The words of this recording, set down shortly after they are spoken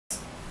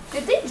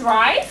Did they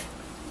drive?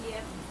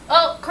 Yeah.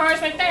 Oh,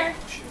 car's right there.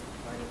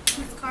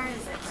 Whose car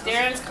is it?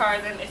 Darren's car,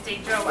 then if they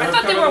drove. I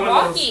thought they were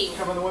walking.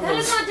 That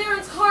is not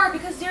Darren's car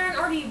because Darren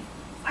already...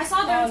 I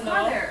saw Darren's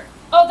car there.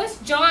 Oh, that's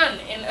John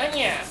and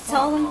Anya.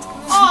 Tell them.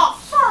 Oh,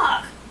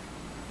 fuck!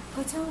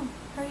 Go tell them.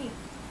 Hurry.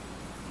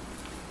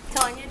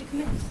 Tell Anya to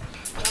come in.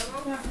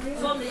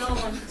 It's on the yellow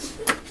one.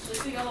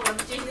 It's the yellow one.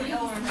 Take the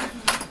yellow one.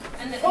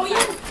 And then, Oh,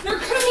 yeah, they're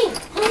coming.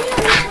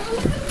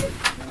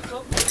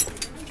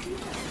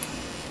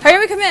 Hurry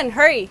up and come in.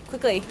 Hurry.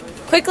 Quickly.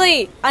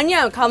 Quickly.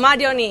 Anya,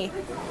 kalmadioni.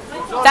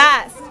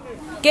 Fast.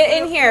 Get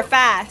in here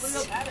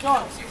fast.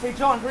 John, hey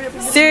John, hurry up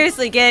and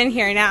Seriously, get in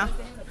here now.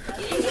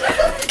 Get in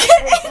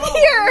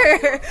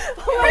here!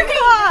 Oh my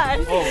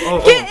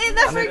god! Get in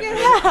the freaking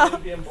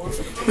house!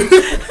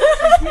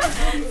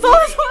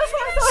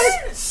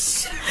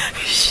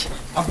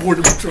 I'm bored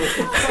of patrol.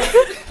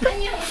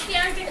 Anya,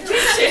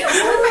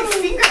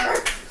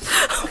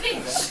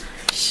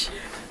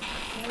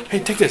 Hey,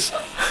 take this.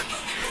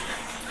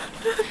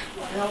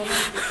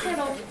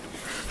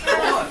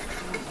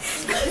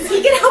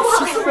 he can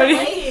help us.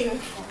 Ready?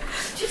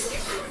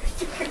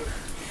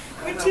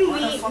 We're too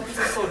weak. Why the fuck is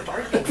it so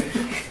dark in here?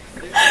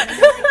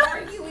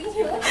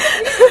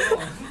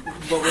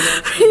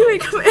 Anyway,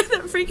 come in the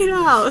freaking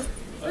house.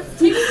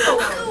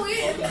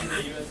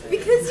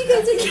 Because you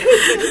guys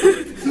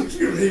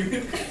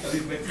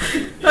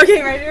are Okay,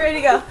 ready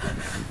to go.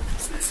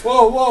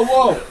 Whoa, whoa,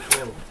 whoa.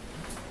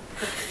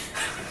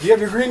 Do you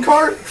have your green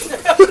card?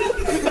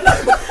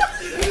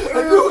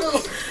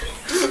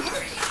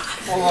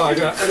 Hold on, I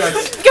got.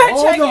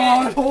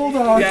 Hold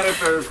on. You gotta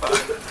verify.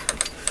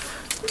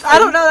 I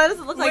don't know, that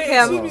doesn't look like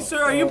him. Excuse me,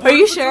 sir, are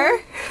you sure?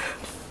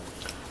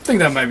 I think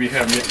that might be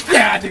him.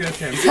 Yeah, I think that's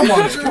him. Come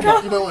on, come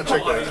on. You might want to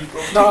check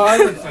that. No, I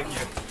didn't think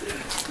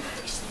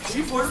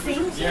you.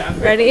 Yeah.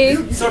 Ready?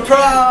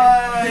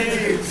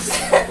 Surprise!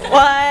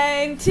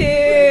 1,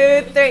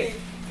 2, 3.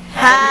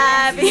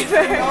 Happy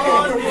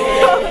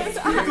birthday,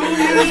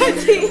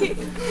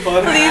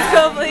 please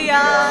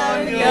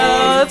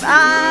cumpleaños,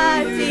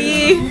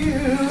 Auntie.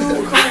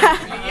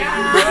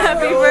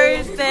 Happy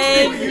birthday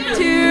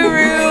to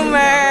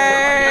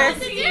Rumor.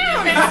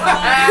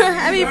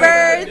 Happy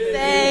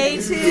birthday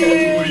to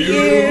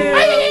you.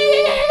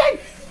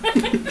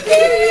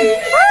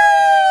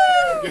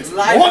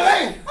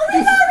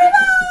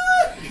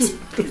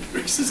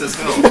 Racist as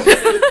hell.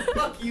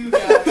 Fuck you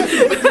guys.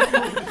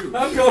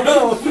 I'm going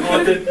home.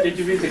 Oh, did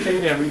you read the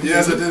kingdom?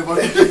 Yes, I did.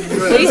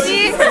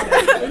 Lucy,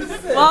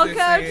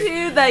 welcome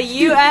to the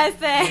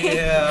USA.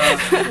 Yeah.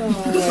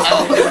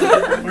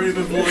 We're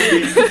even more.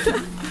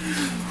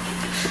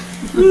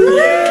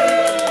 Yay!